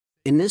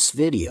In this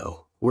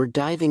video, we're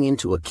diving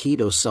into a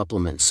keto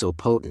supplement so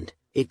potent,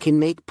 it can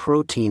make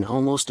protein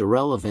almost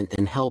irrelevant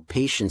and help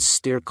patients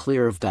steer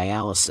clear of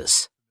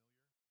dialysis.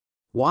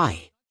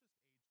 Why?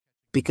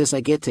 Because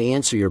I get to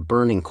answer your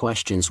burning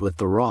questions with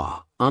the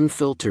raw,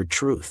 unfiltered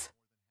truth.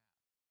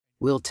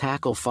 We'll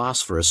tackle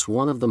phosphorus,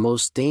 one of the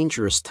most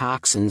dangerous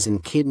toxins in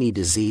kidney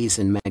disease,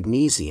 and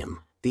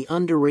magnesium, the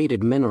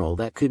underrated mineral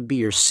that could be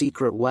your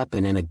secret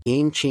weapon in a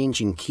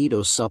game-changing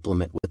keto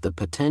supplement with the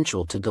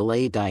potential to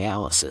delay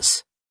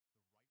dialysis.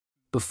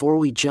 Before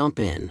we jump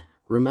in,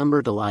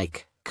 remember to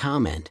like,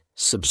 comment,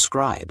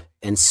 subscribe,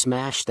 and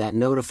smash that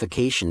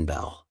notification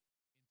bell.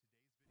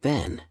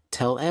 Then,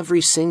 tell every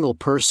single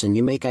person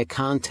you make eye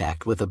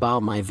contact with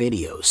about my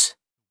videos.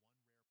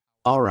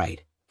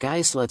 Alright,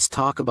 guys, let's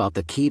talk about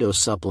the keto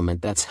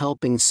supplement that's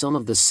helping some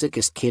of the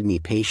sickest kidney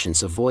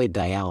patients avoid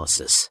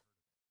dialysis.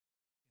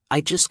 I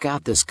just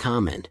got this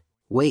comment: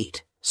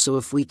 wait, so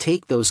if we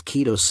take those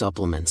keto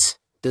supplements,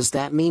 does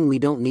that mean we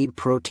don't need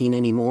protein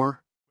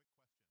anymore?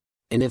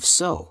 And if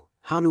so,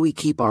 how do we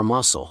keep our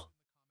muscle?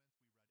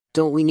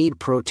 Don't we need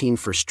protein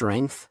for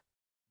strength?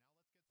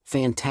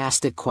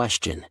 Fantastic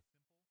question.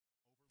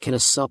 Can a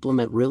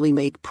supplement really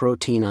make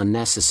protein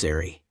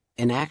unnecessary,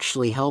 and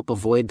actually help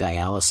avoid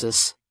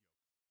dialysis?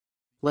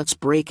 Let's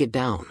break it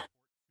down.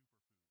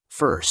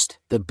 First,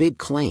 the big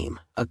claim: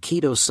 a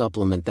keto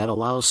supplement that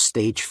allows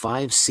stage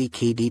 5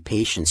 CKD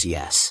patients,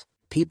 yes,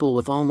 people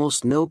with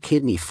almost no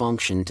kidney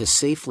function, to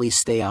safely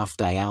stay off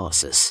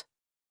dialysis.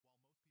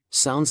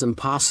 Sounds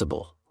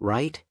impossible,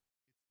 right?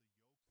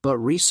 But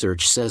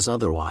research says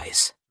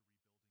otherwise.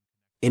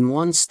 In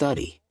one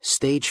study,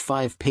 stage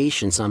 5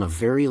 patients on a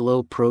very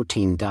low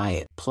protein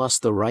diet plus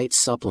the right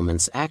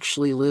supplements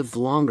actually lived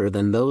longer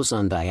than those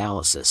on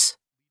dialysis.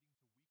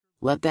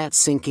 Let that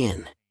sink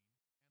in.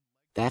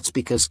 That's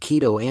because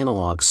keto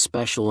analogues,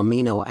 special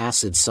amino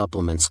acid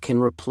supplements,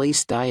 can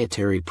replace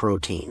dietary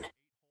protein.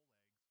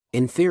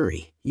 In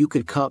theory, you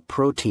could cut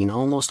protein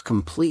almost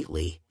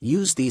completely,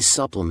 use these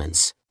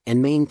supplements,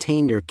 and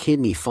maintain your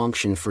kidney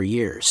function for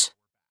years.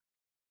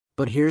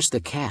 But here's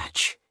the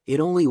catch: it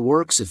only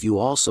works if you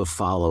also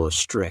follow a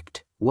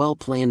strict,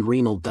 well-planned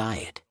renal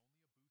diet.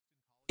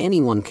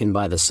 Anyone can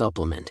buy the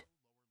supplement.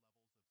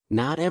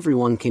 Not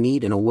everyone can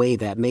eat in a way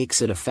that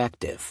makes it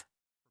effective.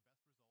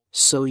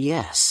 So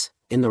yes,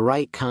 in the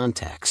right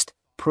context,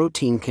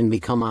 protein can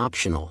become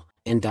optional,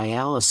 and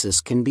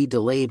dialysis can be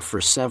delayed for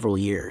several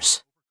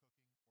years.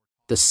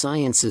 The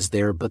science is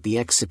there, but the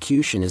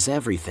execution is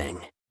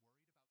everything.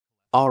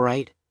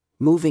 Alright,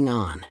 moving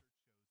on.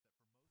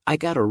 I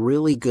got a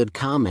really good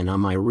comment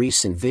on my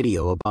recent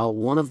video about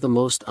one of the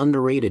most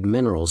underrated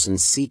minerals in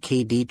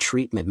CKD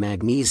treatment: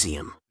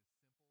 magnesium.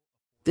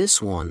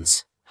 This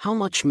one's: how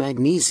much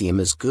magnesium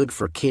is good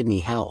for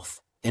kidney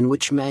health, and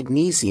which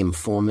magnesium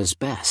form is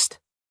best.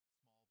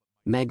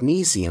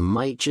 Magnesium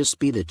might just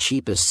be the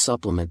cheapest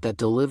supplement that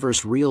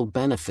delivers real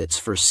benefits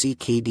for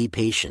CKD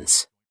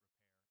patients.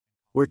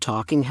 We're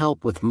talking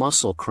help with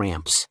muscle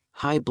cramps,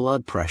 high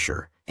blood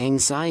pressure,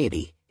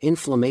 anxiety,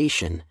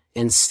 inflammation,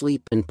 and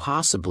sleep, and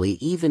possibly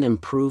even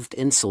improved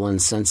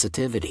insulin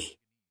sensitivity.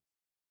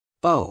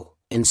 Oh,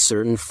 and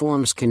certain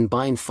forms can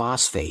bind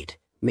phosphate,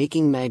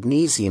 making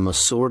magnesium a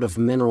sort of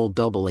mineral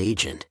double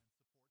agent.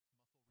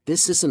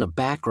 This isn't a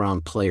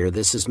background player,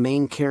 this is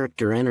main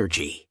character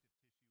energy.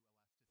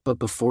 But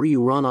before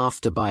you run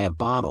off to buy a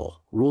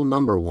bottle, rule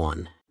number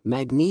 1,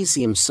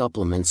 magnesium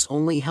supplements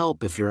only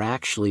help if you're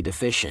actually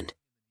deficient.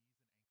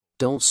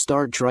 Don't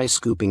start dry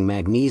scooping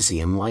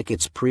magnesium like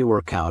it's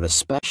pre-workout,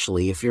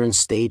 especially if you're in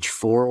stage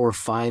 4 or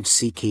 5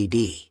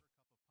 CKD.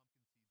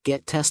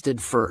 Get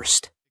tested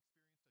first.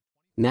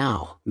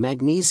 Now,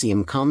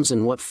 magnesium comes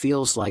in what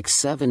feels like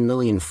 7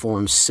 million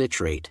forms: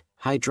 citrate,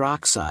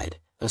 hydroxide,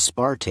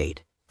 aspartate,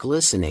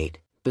 glycinate,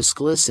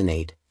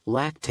 bisglycinate,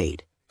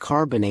 lactate,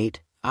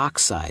 carbonate,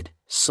 oxide,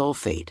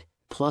 sulfate,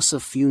 plus a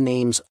few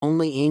names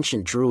only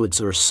ancient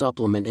druids or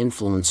supplement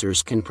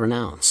influencers can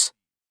pronounce.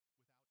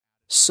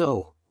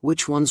 So,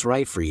 which one's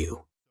right for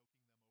you?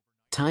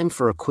 Time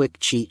for a quick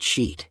cheat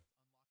sheet.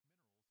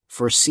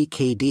 For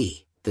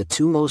CKD, the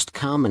two most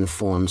common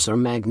forms are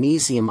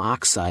magnesium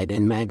oxide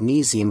and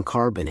magnesium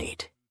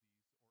carbonate.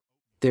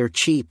 They're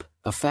cheap,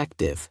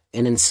 effective,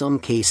 and in some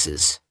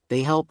cases,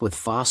 they help with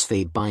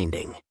phosphate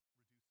binding.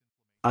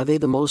 Are they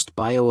the most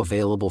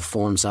bioavailable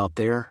forms out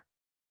there?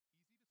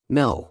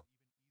 No.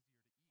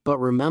 But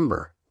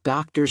remember,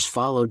 doctors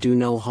follow do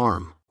no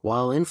harm,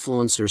 while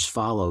influencers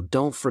follow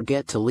don't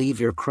forget to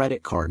leave your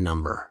credit card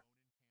number.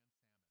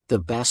 The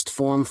best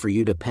form for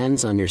you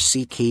depends on your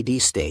CKD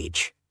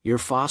stage, your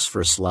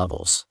phosphorus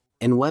levels,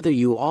 and whether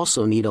you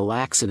also need a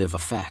laxative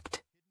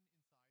effect.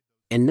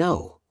 And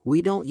no,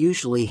 we don't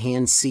usually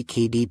hand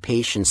CKD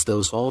patients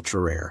those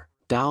ultra-rare,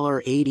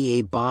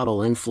 $88 bottle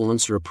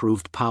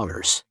influencer-approved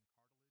powders.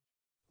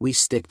 We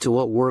stick to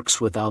what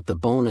works without the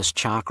bonus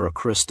chakra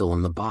crystal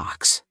in the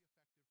box.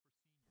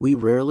 We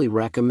rarely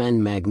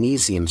recommend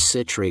magnesium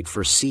citrate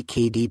for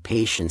CKD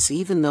patients,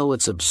 even though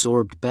it's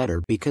absorbed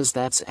better, because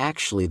that's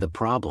actually the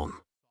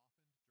problem.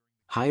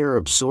 Higher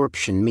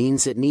absorption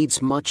means it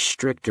needs much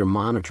stricter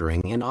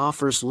monitoring and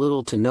offers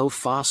little to no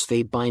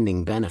phosphate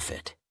binding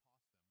benefit.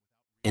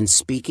 And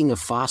speaking of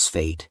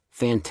phosphate,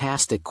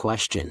 fantastic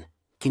question,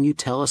 can you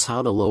tell us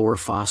how to lower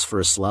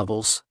phosphorus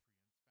levels?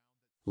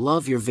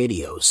 Love your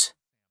videos.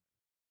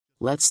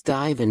 Let's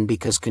dive in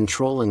because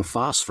controlling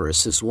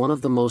phosphorus is one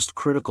of the most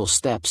critical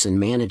steps in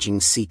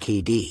managing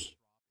CKD.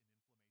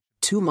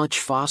 Too much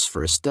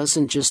phosphorus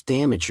doesn't just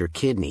damage your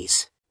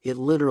kidneys, it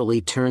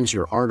literally turns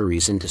your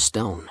arteries into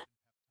stone.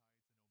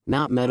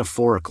 Not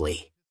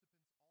metaphorically.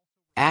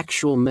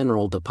 Actual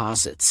mineral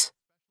deposits.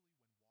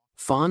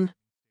 Fun?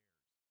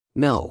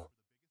 No.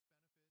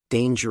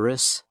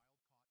 Dangerous?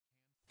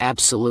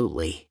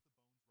 Absolutely.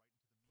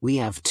 We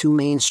have two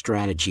main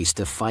strategies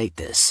to fight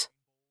this.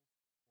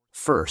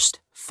 First,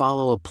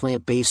 follow a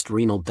plant-based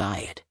renal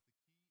diet.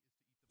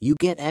 You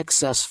get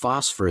excess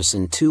phosphorus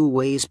in two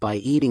ways: by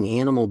eating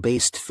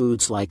animal-based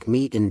foods like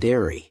meat and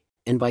dairy,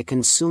 and by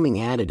consuming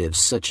additives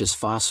such as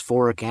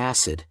phosphoric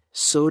acid,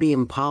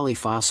 sodium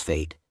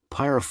polyphosphate,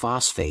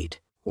 pyrophosphate,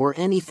 or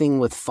anything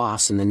with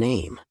phos in the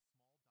name.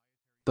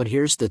 But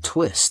here's the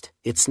twist,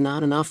 it's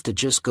not enough to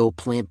just go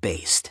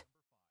plant-based.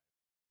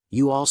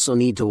 You also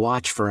need to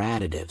watch for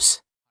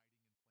additives.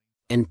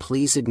 And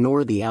please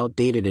ignore the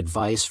outdated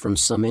advice from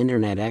some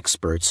internet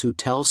experts who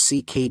tell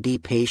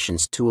CKD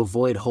patients to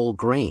avoid whole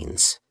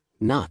grains,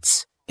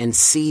 nuts, and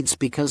seeds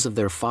because of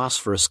their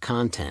phosphorus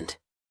content.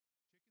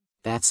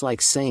 That's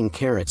like saying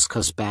carrots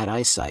cause bad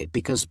eyesight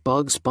because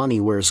Bugs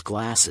Bunny wears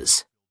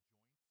glasses.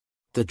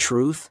 The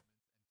truth?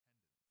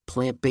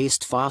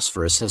 Plant-based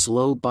phosphorus has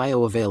low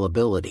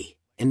bioavailability,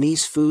 and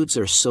these foods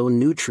are so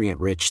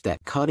nutrient-rich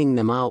that cutting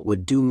them out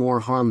would do more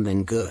harm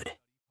than good.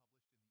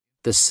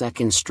 The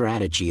second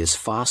strategy is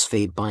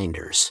phosphate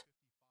binders.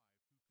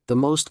 The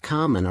most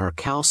common are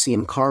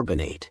calcium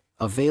carbonate,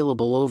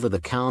 available over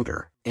the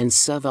counter, and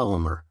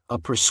sevelamer, a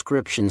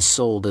prescription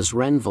sold as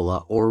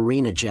Renvala or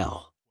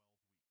Renagel.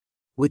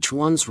 Which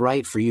one's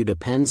right for you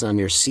depends on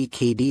your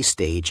CKD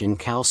stage and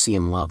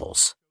calcium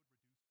levels.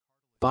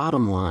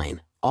 Bottom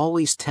line,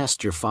 always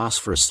test your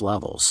phosphorus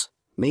levels,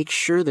 make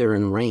sure they're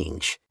in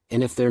range,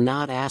 and if they're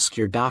not, ask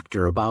your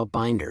doctor about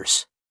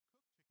binders.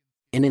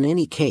 And in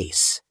any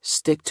case,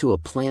 stick to a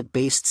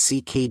plant-based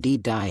CKD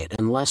diet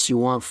unless you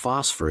want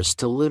phosphorus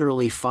to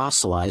literally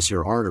fossilize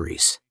your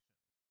arteries.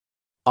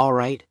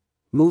 Alright,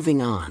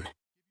 moving on.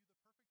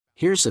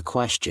 Here's a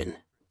question,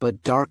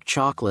 but dark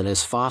chocolate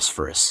has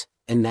phosphorus,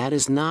 and that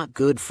is not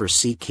good for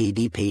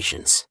CKD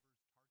patients.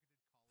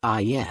 Ah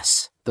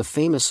yes, the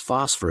famous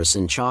phosphorus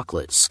in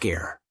chocolate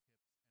scare.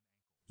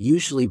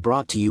 Usually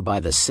brought to you by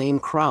the same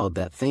crowd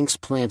that thinks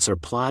plants are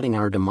plotting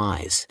our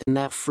demise and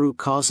that fruit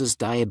causes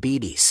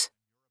diabetes.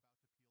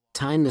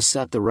 Time to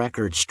set the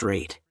record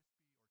straight.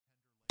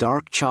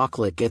 Dark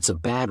chocolate gets a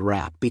bad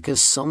rap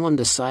because someone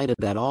decided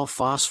that all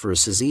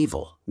phosphorus is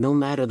evil, no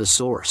matter the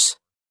source.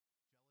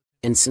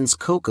 And since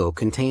cocoa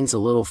contains a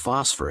little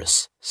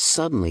phosphorus,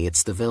 suddenly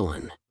it's the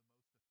villain.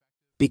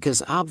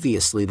 Because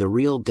obviously the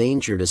real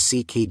danger to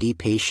CKD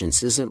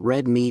patients isn't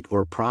red meat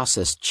or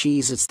processed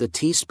cheese, it's the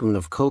teaspoon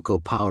of cocoa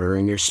powder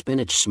in your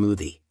spinach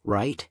smoothie,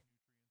 right?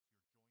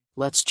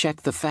 Let's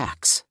check the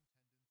facts.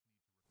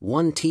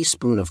 1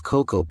 teaspoon of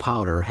cocoa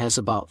powder has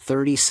about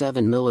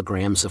 37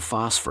 milligrams of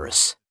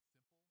phosphorus.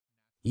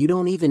 You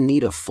don't even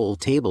need a full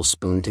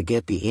tablespoon to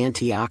get the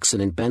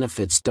antioxidant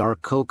benefits.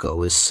 Dark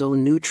cocoa is so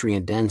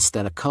nutrient-dense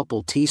that a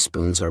couple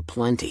teaspoons are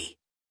plenty.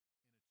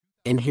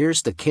 And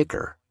here's the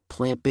kicker,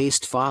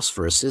 plant-based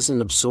phosphorus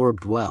isn't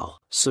absorbed well,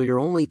 so you're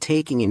only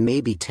taking in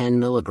maybe 10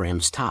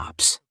 milligrams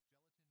tops.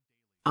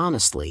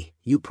 Honestly,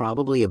 you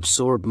probably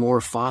absorb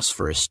more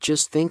phosphorus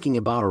just thinking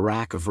about a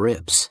rack of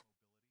ribs.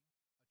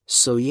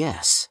 So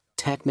yes,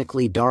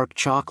 technically dark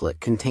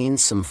chocolate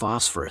contains some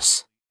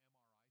phosphorus.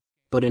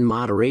 But in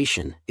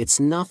moderation, it's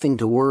nothing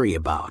to worry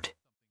about.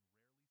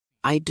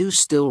 I do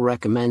still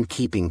recommend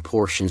keeping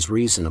portions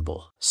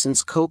reasonable,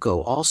 since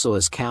cocoa also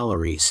has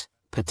calories,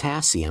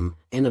 potassium,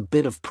 and a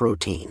bit of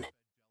protein.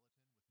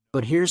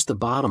 But here's the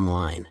bottom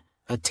line,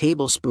 a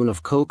tablespoon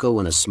of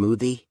cocoa in a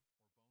smoothie?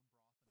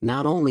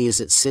 Not only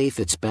is it safe,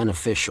 it's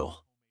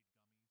beneficial.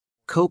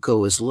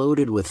 Cocoa is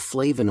loaded with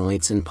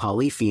flavonoids and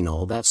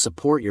polyphenol that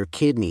support your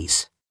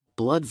kidneys,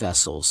 blood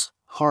vessels,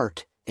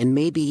 heart, and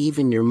maybe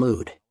even your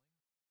mood.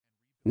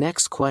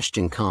 Next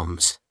question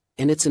comes,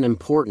 and it's an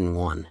important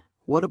one,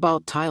 what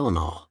about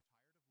Tylenol?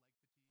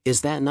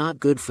 Is that not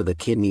good for the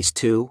kidneys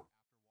too?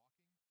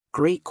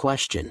 Great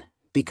question,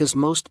 because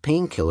most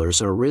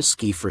painkillers are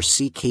risky for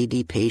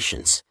CKD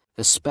patients,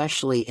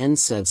 especially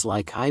NSAIDs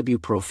like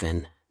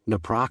ibuprofen,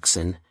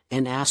 naproxen,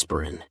 and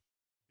aspirin.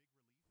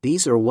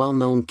 These are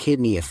well-known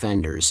kidney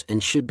offenders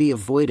and should be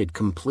avoided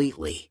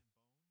completely.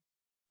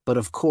 But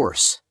of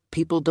course,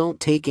 people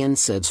don't take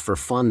NSAIDs for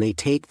fun, they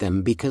take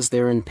them because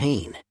they're in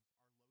pain.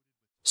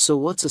 So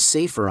what's a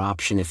safer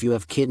option if you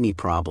have kidney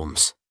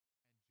problems?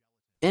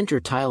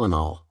 Enter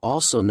Tylenol,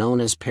 also known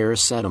as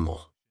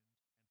paracetamol.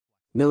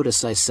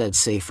 Notice I said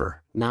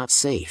safer, not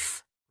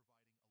safe.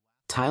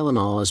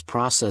 Tylenol is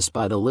processed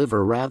by the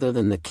liver rather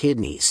than the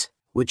kidneys,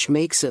 which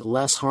makes it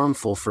less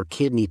harmful for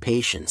kidney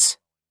patients.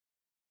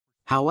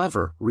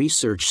 However,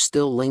 research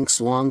still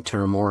links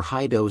long-term or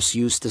high-dose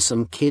use to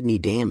some kidney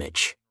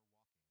damage.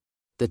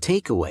 The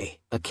takeaway: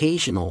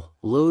 occasional,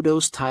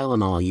 low-dose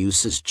Tylenol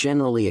use is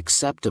generally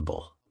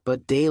acceptable,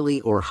 but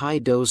daily or high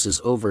doses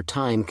over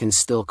time can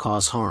still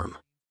cause harm.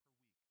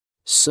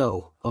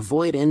 So,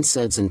 avoid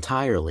NSAIDs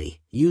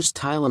entirely, use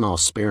Tylenol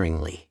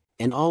sparingly,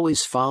 and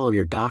always follow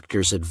your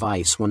doctor's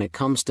advice when it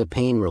comes to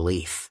pain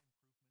relief.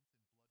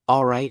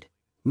 Alright,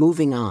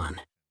 moving on.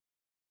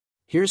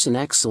 Here's an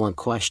excellent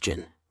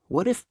question.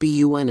 What if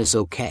BUN is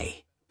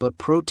okay, but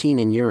protein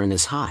in urine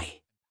is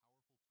high?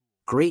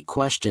 Great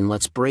question.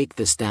 Let's break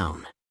this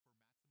down.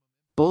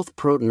 Both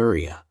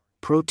proteinuria,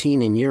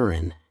 protein in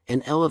urine,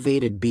 and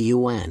elevated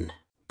BUN,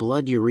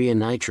 blood urea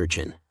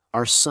nitrogen,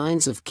 are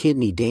signs of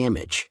kidney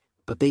damage,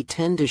 but they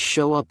tend to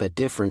show up at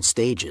different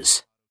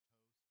stages.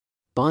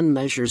 BUN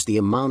measures the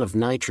amount of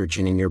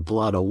nitrogen in your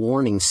blood, a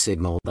warning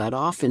signal that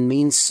often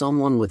means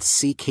someone with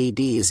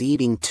CKD is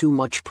eating too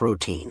much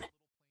protein.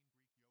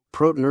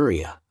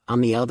 Proteinuria,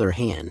 on the other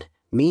hand,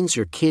 means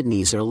your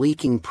kidneys are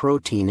leaking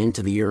protein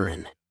into the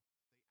urine.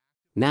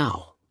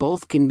 Now,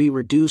 both can be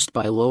reduced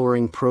by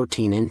lowering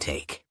protein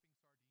intake.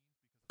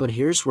 But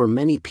here's where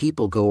many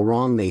people go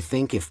wrong. They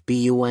think if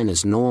BUN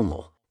is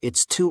normal,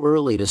 it's too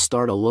early to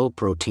start a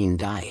low-protein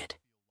diet.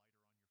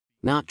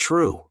 Not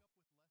true.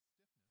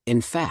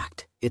 In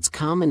fact, it's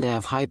common to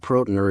have high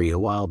proteinuria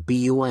while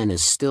BUN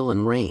is still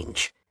in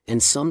range,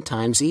 and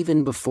sometimes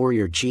even before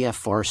your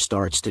GFR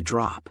starts to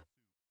drop.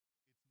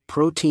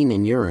 Protein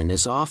in urine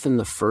is often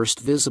the first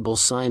visible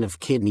sign of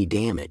kidney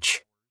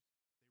damage.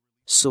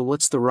 So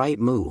what's the right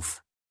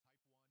move?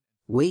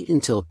 Wait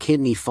until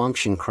kidney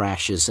function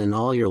crashes and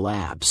all your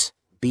labs,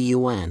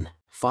 BUN,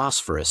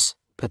 phosphorus,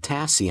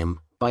 potassium,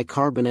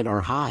 bicarbonate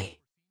are high.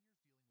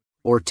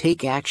 Or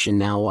take action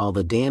now while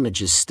the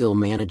damage is still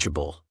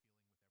manageable.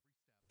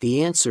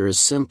 The answer is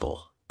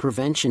simple: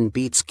 prevention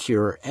beats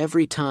cure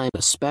every time,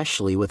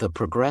 especially with a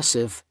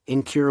progressive,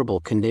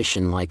 incurable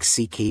condition like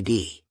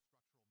CKD.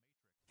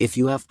 If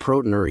you have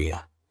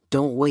proteinuria,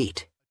 don't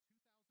wait.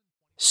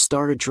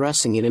 Start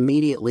addressing it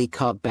immediately.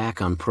 Cut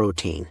back on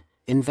protein,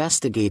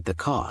 investigate the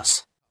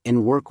cause,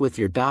 and work with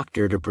your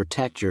doctor to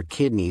protect your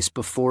kidneys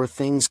before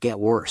things get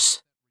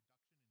worse.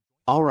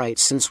 Alright,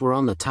 since we're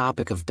on the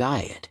topic of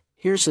diet,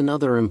 here's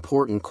another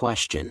important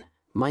question.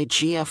 My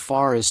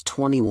GFR is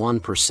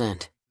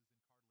 21%.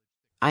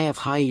 I have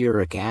high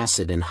uric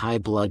acid and high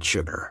blood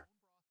sugar.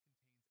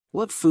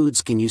 What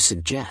foods can you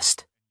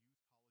suggest?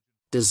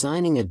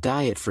 Designing a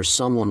diet for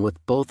someone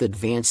with both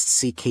advanced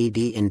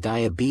CKD and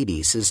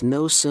diabetes is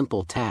no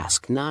simple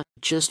task, not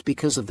just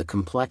because of the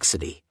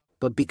complexity,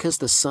 but because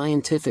the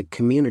scientific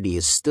community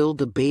is still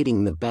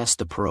debating the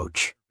best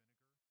approach.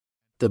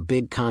 The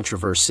big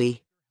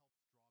controversy?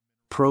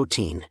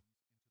 Protein.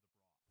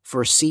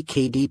 For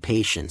CKD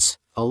patients,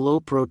 a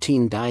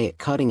low-protein diet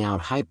cutting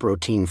out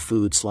high-protein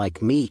foods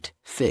like meat,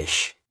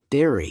 fish,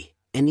 dairy,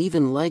 and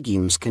even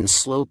legumes can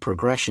slow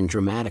progression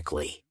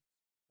dramatically.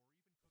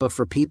 But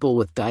for people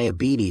with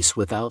diabetes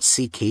without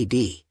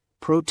CKD,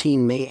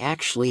 protein may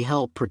actually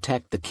help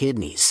protect the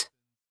kidneys.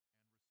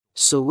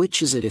 So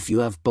which is it if you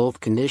have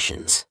both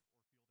conditions?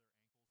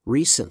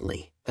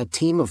 Recently, a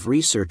team of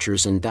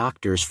researchers and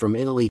doctors from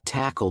Italy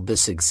tackled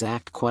this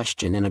exact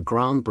question in a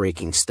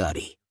groundbreaking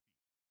study.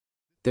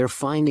 Their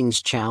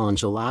findings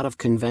challenge a lot of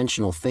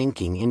conventional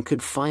thinking and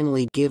could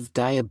finally give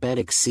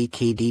diabetic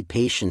CKD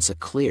patients a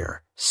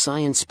clear,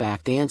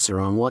 science-backed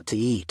answer on what to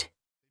eat.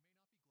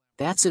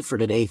 That's it for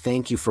today.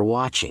 Thank you for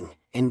watching,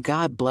 and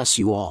God bless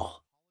you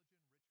all.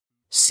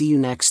 See you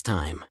next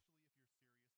time.